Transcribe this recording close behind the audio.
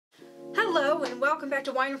Hello and welcome back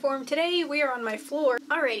to Wine Form. Today we are on my floor.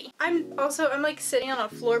 Alrighty, I'm like sitting on a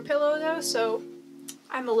floor pillow though, so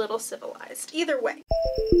I'm a little civilized. Either way.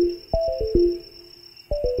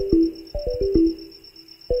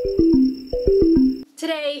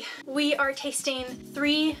 Today we are tasting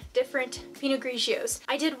 3 different Pinot Grigios.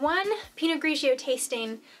 I did one Pinot Grigio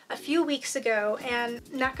tasting a few weeks ago and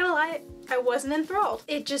not gonna lie, I wasn't enthralled.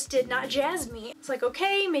 It just did not jazz me. It's like,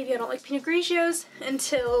 okay, maybe I don't like Pinot Grigios,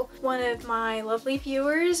 until one of my lovely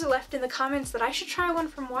viewers left in the comments that I should try one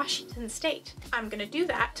from Washington State. I'm gonna do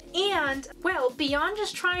that. And, well, beyond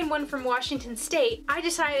just trying one from Washington State, I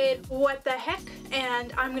decided, what the heck,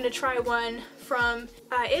 and I'm gonna try one from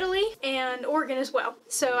Italy and Oregon as well.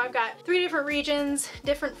 So I've got 3 different regions,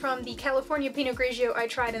 different from the California Pinot Grigio I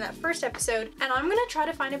tried in that first episode, and I'm gonna try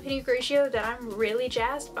to find a Pinot Grigio that I'm really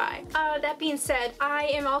jazzed by. That being said, I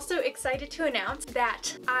am also excited to announce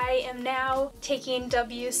that I am now taking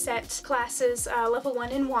WSET classes level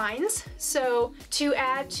 1 in wines. So to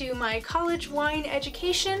add to my college wine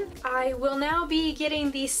education, I will now be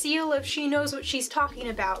getting the seal of she knows what she's talking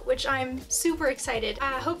about, which I'm super excited.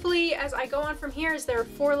 Hopefully as I go on from here, as there are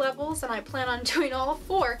 4 levels and I plan on doing all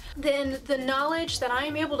 4, then the knowledge that I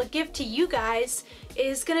am able to give to you guys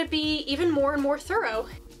is gonna be even more and more thorough.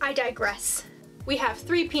 I digress. We have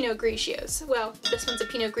 3 Pinot Grigios. Well, this one's a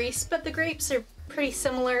Pinot Gris, but the grapes are pretty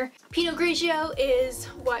similar. Pinot Grigio is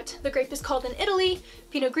what the grape is called in Italy.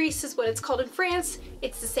 Pinot Gris is what it's called in France.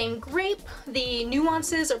 It's the same grape. The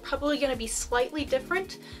nuances are probably going to be slightly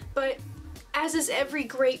different, but as is every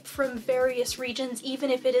grape from various regions, even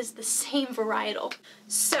if it is the same varietal.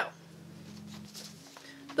 So,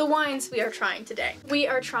 the wines we are trying today. We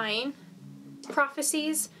are trying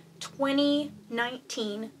Prophecy's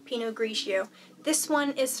 2019 Pinot Grigio. This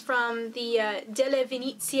one is from the delle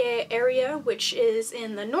Venezie area, which is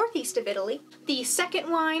in the northeast of Italy. The second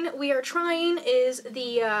wine we are trying is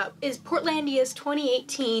Portlandia's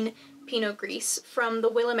 2018 Pinot Gris from the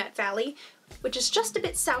Willamette Valley, which is just a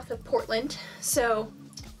bit south of Portland, so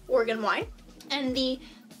Oregon wine. And the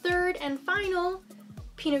third and final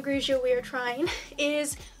Pinot Grigio we are trying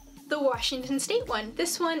is the Washington State one.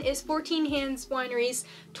 This one is 14 Hands Winery's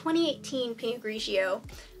 2018 Pinot Grigio,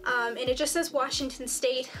 and it just says Washington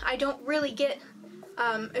State. I don't really get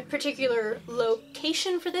a particular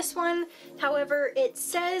location for this one. However, it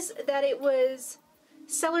says that it was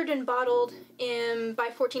cellared and bottled by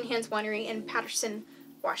 14 Hands Winery in Patterson,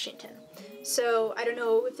 Washington. So I don't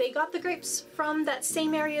know if they got the grapes from that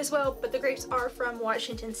same area as well, but the grapes are from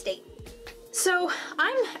Washington State. So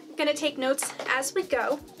I'm gonna take notes as we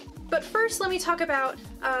go. But first, let me talk about,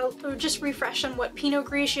 or just refresh on what Pinot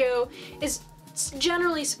Grigio is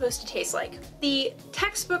generally supposed to taste like. The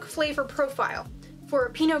textbook flavor profile for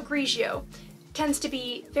Pinot Grigio tends to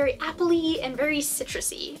be very appley and very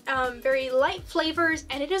citrusy, very light flavors,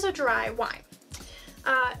 and it is a dry wine.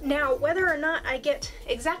 Now, whether or not I get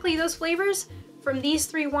exactly those flavors from these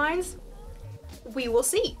 3 wines, we will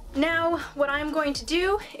see. Now, what I'm going to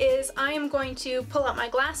do is I am going to pull out my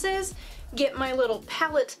glasses, get my little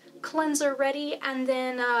palate cleanser ready, and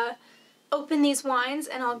then open these wines,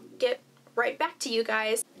 and I'll get right back to you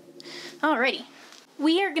guys. Alrighty,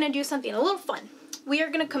 we are gonna do something a little fun. We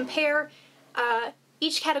are gonna compare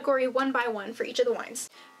each category one by one for each of the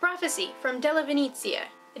wines. Prophecy from delle Venezie.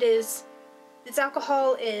 Its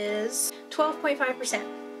alcohol is 12.5%.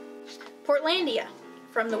 Portlandia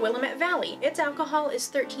from the Willamette Valley. Its alcohol is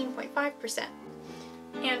 13.5%.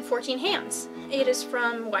 And 14 Hands. It is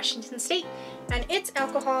from Washington State, and its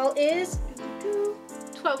alcohol is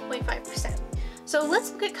 12.5%. So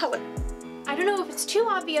let's look at color. I don't know if it's too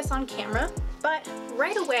obvious on camera, but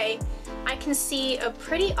right away I can see a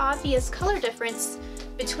pretty obvious color difference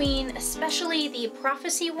between especially the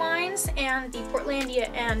Prophecy wines and the Portlandia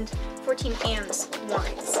and 14 Hands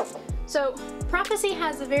wines. So Prophecy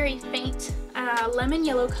has a very faint lemon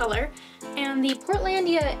yellow color, and the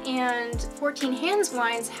Portlandia and 14 Hands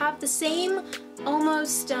wines have the same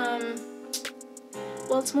almost,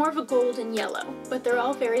 well, it's more of a golden yellow, but they're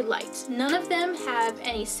all very light. None of them have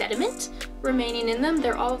any sediment remaining in them.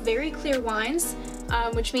 They're all very clear wines,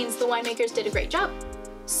 which means the winemakers did a great job.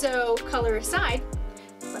 So color aside,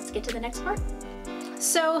 let's get to the next part.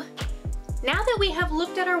 So now that we have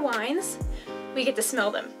looked at our wines, we get to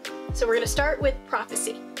smell them. So we're gonna start with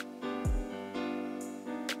Prophecy.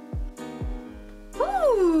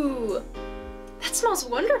 Ooh, that smells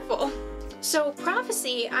wonderful. So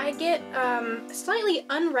Prophecy, I get slightly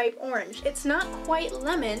unripe orange. It's not quite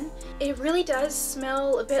lemon. It really does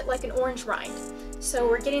smell a bit like an orange rind. So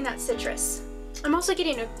we're getting that citrus. I'm also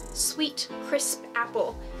getting a sweet, crisp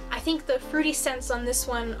apple. I think the fruity scents on this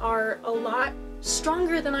one are a lot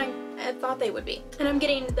stronger than I I thought they would be. And I'm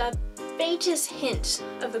getting the faintest hint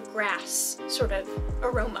of a grass sort of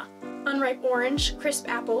aroma. Unripe orange, crisp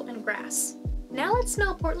apple, and grass. Now let's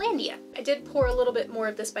smell Portlandia. I did pour a little bit more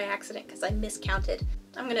of this by accident because I miscounted.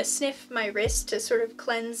 I'm gonna sniff my wrist to sort of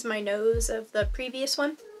cleanse my nose of the previous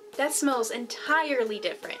one. That smells entirely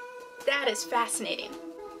different. That is fascinating.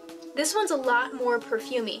 This one's a lot more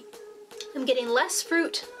perfumey. I'm getting less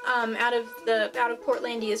fruit out of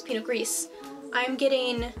Portlandia's Pinot Gris. I'm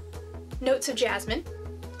getting notes of jasmine,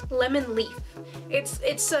 lemon leaf. It's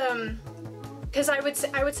because I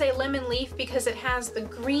would say lemon leaf because it has the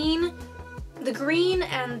green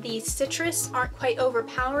and the citrus aren't quite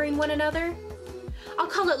overpowering one another. I'll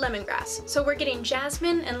call it lemongrass. So we're getting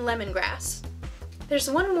jasmine and lemongrass. There's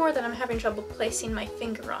one more that I'm having trouble placing my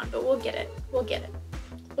finger on, but we'll get it. We'll get it.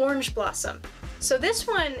 Orange blossom. So this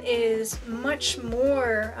one is much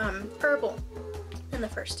more herbal than the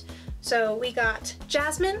first. So we got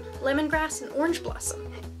jasmine, lemongrass, and orange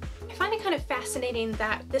blossom. I find it kind of fascinating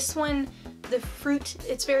that this one, the fruit,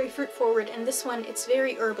 it's very fruit forward, and this one, it's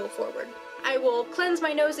very herbal forward. I will cleanse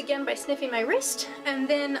my nose again by sniffing my wrist, and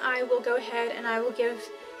then I will go ahead and I will give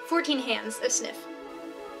 14 hands a sniff.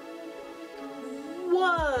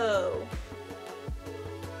 Whoa!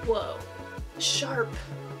 Whoa. Sharp.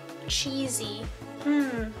 Cheesy.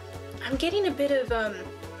 I'm getting a bit of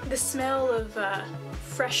the smell of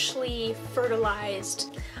freshly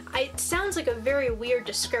fertilized. It sounds like a very weird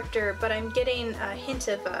descriptor, but I'm getting a hint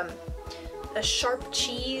of a sharp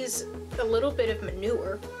cheese, a little bit of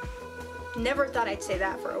manure. Never thought I'd say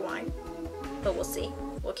that for a wine, but we'll see.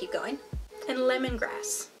 We'll keep going. And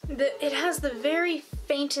lemongrass. It has the very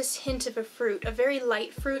faintest hint of a fruit, a very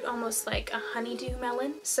light fruit, almost like a honeydew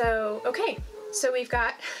melon. So, okay, so we've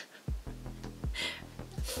got,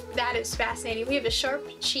 that is fascinating. We have a sharp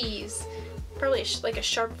cheese, probably like a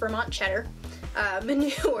sharp Vermont cheddar,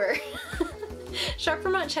 manure, sharp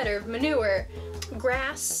Vermont cheddar, manure,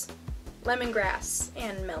 grass, lemongrass,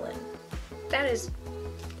 and melon. That is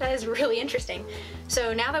really interesting.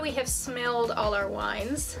 So now that we have smelled all our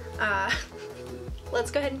wines, let's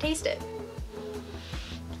go ahead and taste it.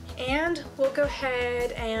 And we'll go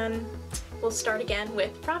ahead and we'll start again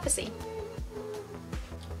with Prophecy.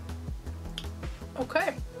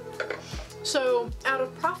 Okay, so out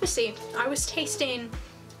of Prophecy, I was tasting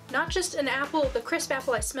not just an apple, the crisp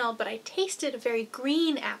apple I smelled, but I tasted a very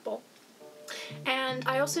green apple. And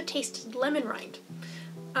I also tasted lemon rind.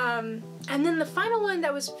 And then the final one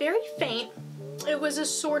that was very faint, it was a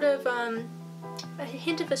sort of a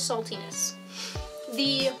hint of a saltiness.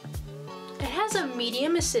 It has a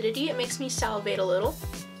medium acidity, it makes me salivate a little.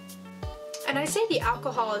 And I'd say the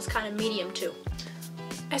alcohol is kind of medium too.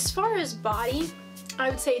 As far as body, I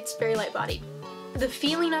would say it's very light bodied. The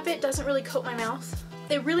feeling of it doesn't really coat my mouth.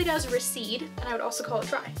 It really does recede, and I would also call it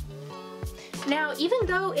dry. Now, even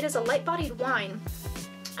though it is a light bodied wine,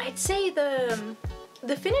 I'd say the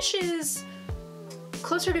finish is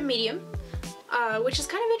closer to medium, which is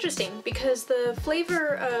kind of interesting because the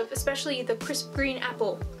flavor of especially the crisp green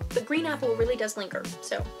apple, the green apple really does linger.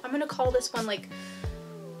 So I'm gonna call this one like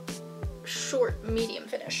short medium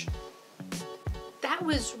finish. That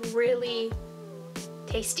was really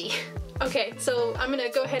tasty. Okay, so I'm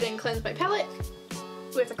gonna go ahead and cleanse my palate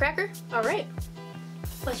with a cracker. All right,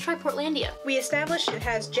 let's try Portlandia. We established it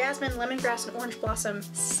has jasmine, lemongrass, and orange blossom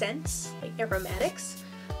scents, like aromatics,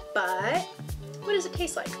 but what does it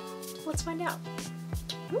taste like? Let's find out.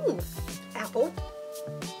 Ooh, apple,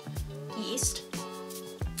 yeast,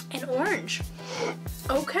 and orange.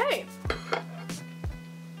 Okay.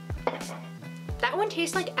 That one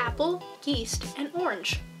tastes like apple, yeast, and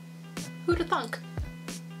orange. Who'd have thunk?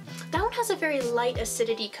 That one has a very light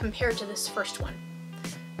acidity compared to this first one.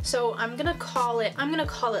 So I'm gonna call it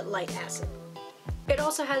light acid. It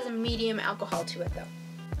also has a medium alcohol to it though.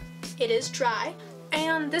 It is dry,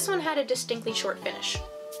 and this one had a distinctly short finish.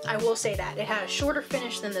 I will say that. It had a shorter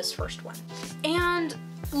finish than this first one. And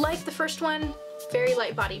like the first one, very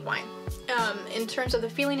light bodied wine. In terms of the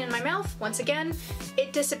feeling in my mouth, once again,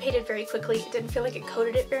 it dissipated very quickly. It didn't feel like it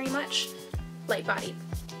coated it very much. Light bodied.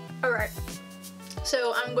 Alright,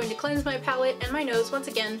 so I'm going to cleanse my palate and my nose once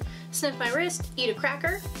again, sniff my wrist, eat a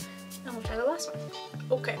cracker, and we'll try the last one.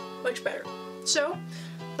 Okay, much better. So,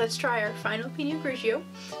 let's try our final Pinot Grigio,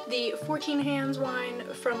 the 14 hands wine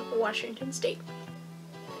from Washington State.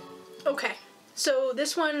 Okay, so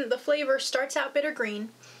this one, the flavor starts out bitter green,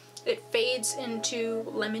 it fades into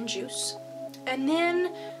lemon juice, and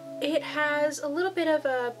then it has a little bit of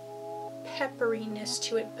a pepperiness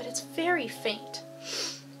to it, but it's very faint.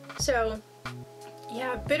 So,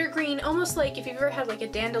 yeah, bitter green, almost like if you've ever had like a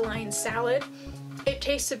dandelion salad, it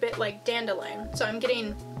tastes a bit like dandelion. So I'm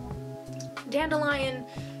getting dandelion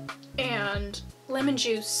and lemon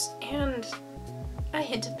juice and a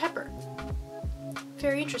hint of pepper.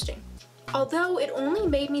 Very interesting. Although it only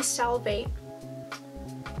made me salivate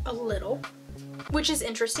a little, which is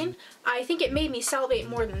interesting. I think it made me salivate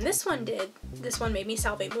more than this one did. This one made me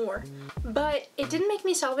salivate more, but it didn't make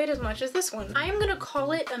me salivate as much as this one. I am gonna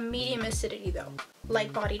call it a medium acidity though.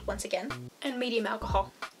 Light-bodied once again, and medium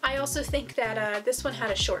alcohol. I also think that this one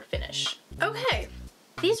had a short finish. Okay,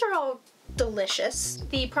 these are all delicious.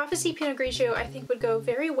 The Prophecy Pinot Grigio I think would go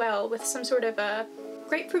very well with some sort of a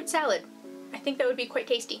grapefruit salad. I think that would be quite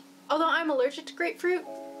tasty. Although I'm allergic to grapefruit,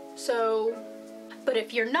 so... But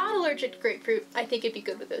if you're not allergic to grapefruit, I think it'd be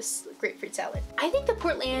good with this grapefruit salad. I think the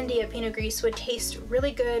Portlandia Pinot Gris would taste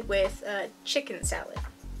really good with chicken salad.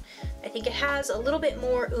 I think it has a little bit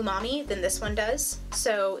more umami than this one does,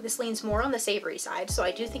 so this leans more on the savory side, so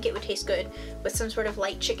I do think it would taste good with some sort of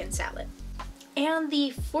light chicken salad. And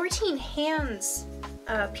the 14 Hands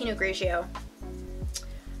Pinot Grigio,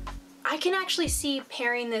 I can actually see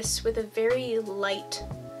pairing this with a very light,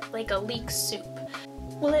 like a leek soup.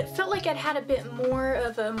 Well, it felt like it had a bit more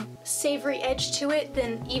of a savory edge to it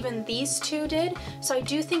than even these two did, so I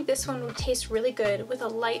do think this one would taste really good with a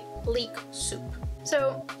light leek soup.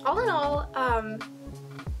 So, all in all,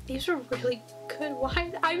 these were really good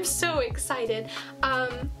wines. I'm so excited.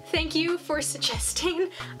 Thank you for suggesting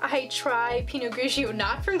I try Pinot Grigio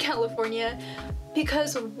not from California,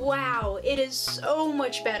 because wow, it is so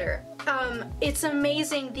much better. It's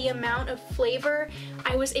amazing the amount of flavor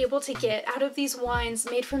I was able to get out of these wines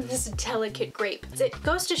made from this delicate grape. It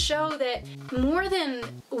goes to show that more than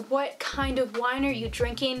what kind of wine are you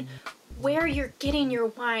drinking, where you're getting your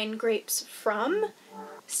wine grapes from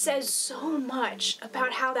says so much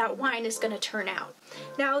about how that wine is going to turn out.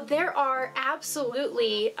 Now, there are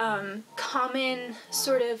absolutely common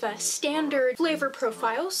sort of standard flavor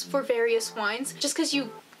profiles for various wines. Just because you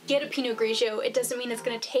get a Pinot Grigio, it doesn't mean it's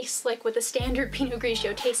going to taste like what the standard Pinot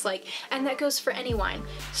Grigio tastes like, and that goes for any wine.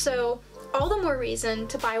 So all the more reason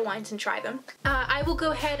to buy wines and try them. I will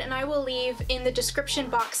go ahead and I will leave in the description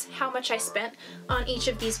box how much I spent on each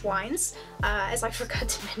of these wines, as I forgot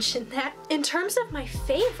to mention that. In terms of my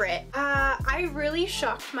favorite, I really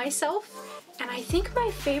shocked myself, and I think my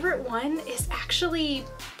favorite one is actually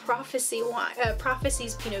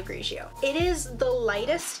Prophecy's Pinot Grigio. It is the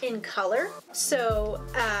lightest in color, so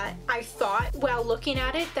I thought while looking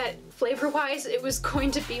at it that flavor-wise it was going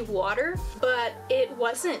to be water, but it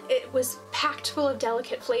wasn't. It was packed full of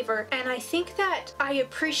delicate flavor, and I think that I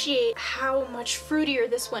appreciate how much fruitier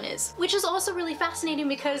this one is, which is also really fascinating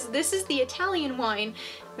because this is the Italian wine,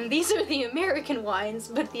 and these are the American wines,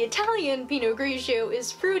 but the Italian Pinot Grigio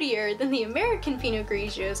is fruitier than the American Pinot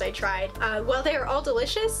Grigios I tried. While they are all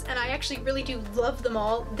delicious, and I actually really do love them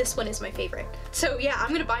all, this one is my favorite. So yeah,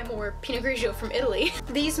 I'm gonna buy more Pinot Grigio from Italy.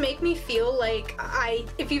 These make me feel like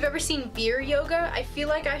if you've ever seen beer yoga, I feel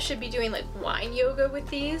like I should be doing like wine yoga with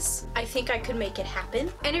these. I think I could make it happen.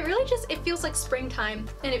 And it really just, it feels like springtime,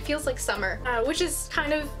 and it feels like summer, which is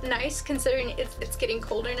kind of nice considering it's getting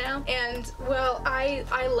colder now. And well,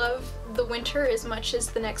 I love the winter as much as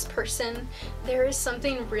the next person. There is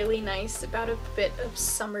something really nice about a bit of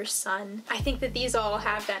summer sun. I think that these all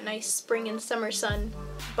have that nice spring and summer sun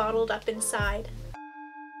bottled up inside.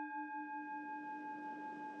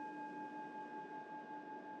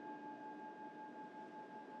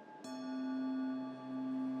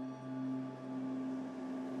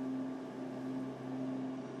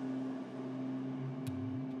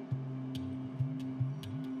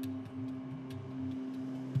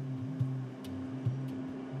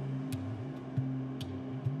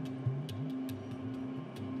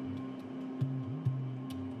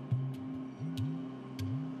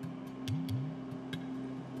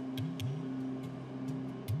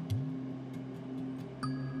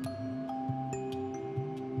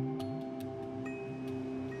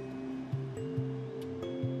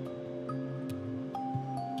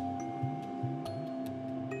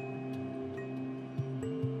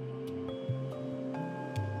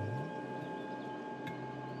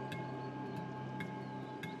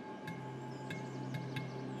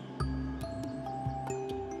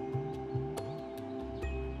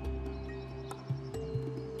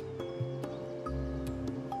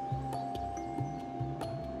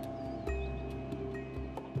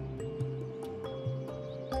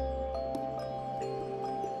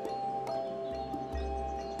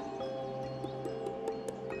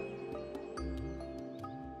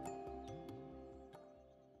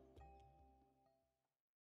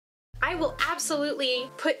 I will absolutely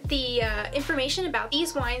put the information about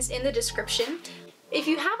these wines in the description. If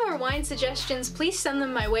you have more wine suggestions, please send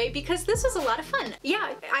them my way because this was a lot of fun.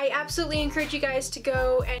 Yeah, I absolutely encourage you guys to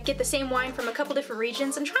go and get the same wine from a couple different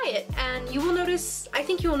regions and try it. And you will notice, I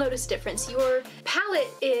think you will notice a difference. Your palate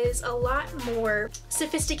is a lot more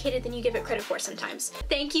sophisticated than you give it credit for sometimes.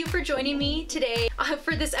 Thank you for joining me today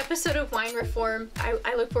for this episode of Wine Reform.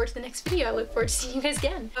 I look forward to the next video. I look forward to seeing you guys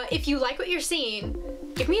again. If you like what you're seeing,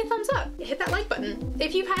 give me a thumbs up. Hit that like button.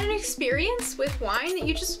 If you've had an experience with wine that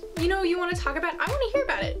you just, you want to talk about, I want to hear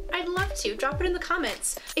about it. I'd love to. Drop it in the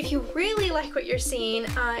comments. If you really like what you're seeing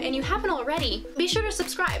and you haven't already, be sure to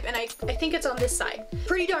subscribe. And I think it's on this side.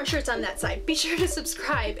 Pretty darn sure it's on that side. Be sure to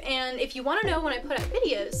subscribe. And if you want to know when I put out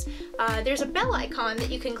videos, there's a bell icon that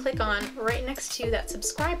you can click on right next to that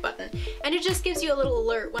subscribe button. And it just gives you a little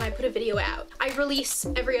alert when I put a video out. I release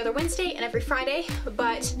every other Wednesday and every Friday,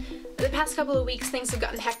 but the past couple of weeks things have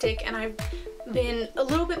gotten hectic and I've been a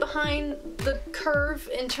little bit behind the curve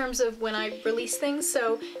in terms of when I release things,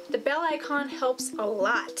 so the bell icon helps a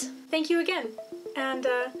lot. Thank you again, and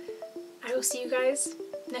I will see you guys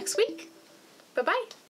next week. Bye-bye.